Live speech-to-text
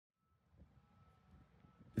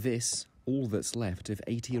This, all that's left of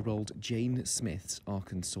 80-year-old Jane Smith's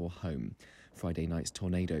Arkansas home. Friday night's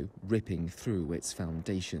tornado ripping through its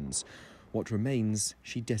foundations. What remains,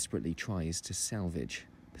 she desperately tries to salvage.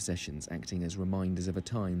 Possessions acting as reminders of a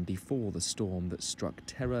time before the storm that struck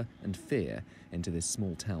terror and fear into this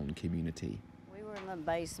small-town community. We were in the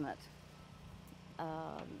basement.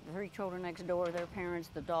 3 children next door, their parents,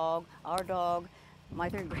 the dog, our dog, my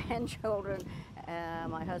 3 grandchildren,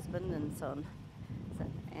 my husband and son.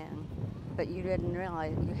 But you didn't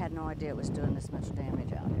realize, you had no idea it was doing this much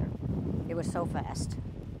damage out here. It was so fast.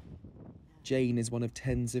 Jane is one of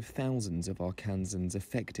tens of thousands of Arkansans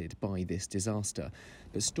affected by this disaster.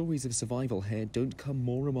 But stories of survival here don't come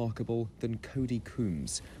more remarkable than Cody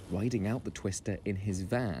Coombs riding out the twister in his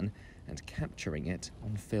van and capturing it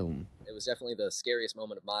on film. It was definitely the scariest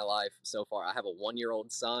moment of my life so far. I have a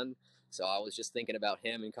 1-year-old son, so I was just thinking about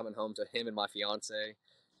him and coming home to him and my fiance.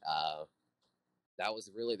 That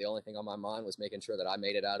was really the only thing on my mind, was making sure that I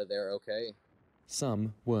made it out of there okay.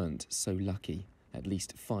 Some weren't so lucky. At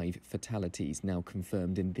least 5 fatalities now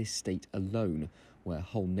confirmed in this state alone, where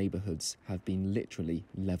whole neighbourhoods have been literally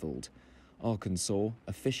levelled. Arkansas,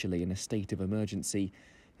 officially in a state of emergency,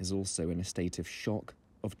 is also in a state of shock,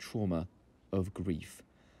 of trauma, of grief.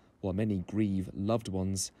 While many grieve loved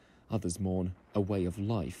ones, others mourn a way of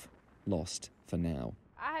life lost for now.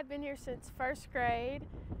 I have been here since 1st grade,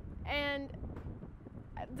 and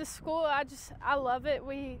the school, I love it.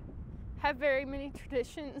 We have very many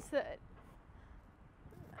traditions that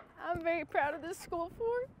I'm very proud of this school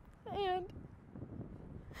for, and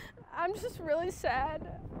I'm just really sad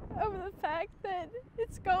over the fact that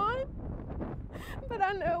it's gone, but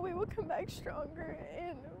I know we will come back stronger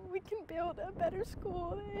and we can build a better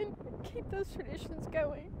school and keep those traditions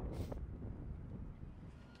going.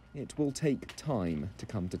 It will take time to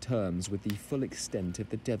come to terms with the full extent of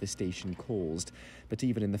the devastation caused, but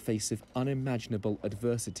even in the face of unimaginable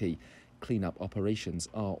adversity, clean-up operations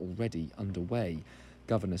are already underway.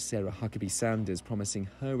 Governor Sarah Huckabee Sanders promising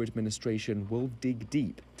her administration will dig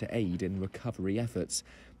deep to aid in recovery efforts,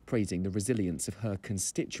 praising the resilience of her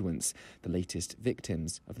constituents, the latest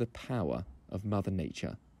victims of the power of Mother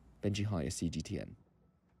Nature. Benji Haya, CGTN.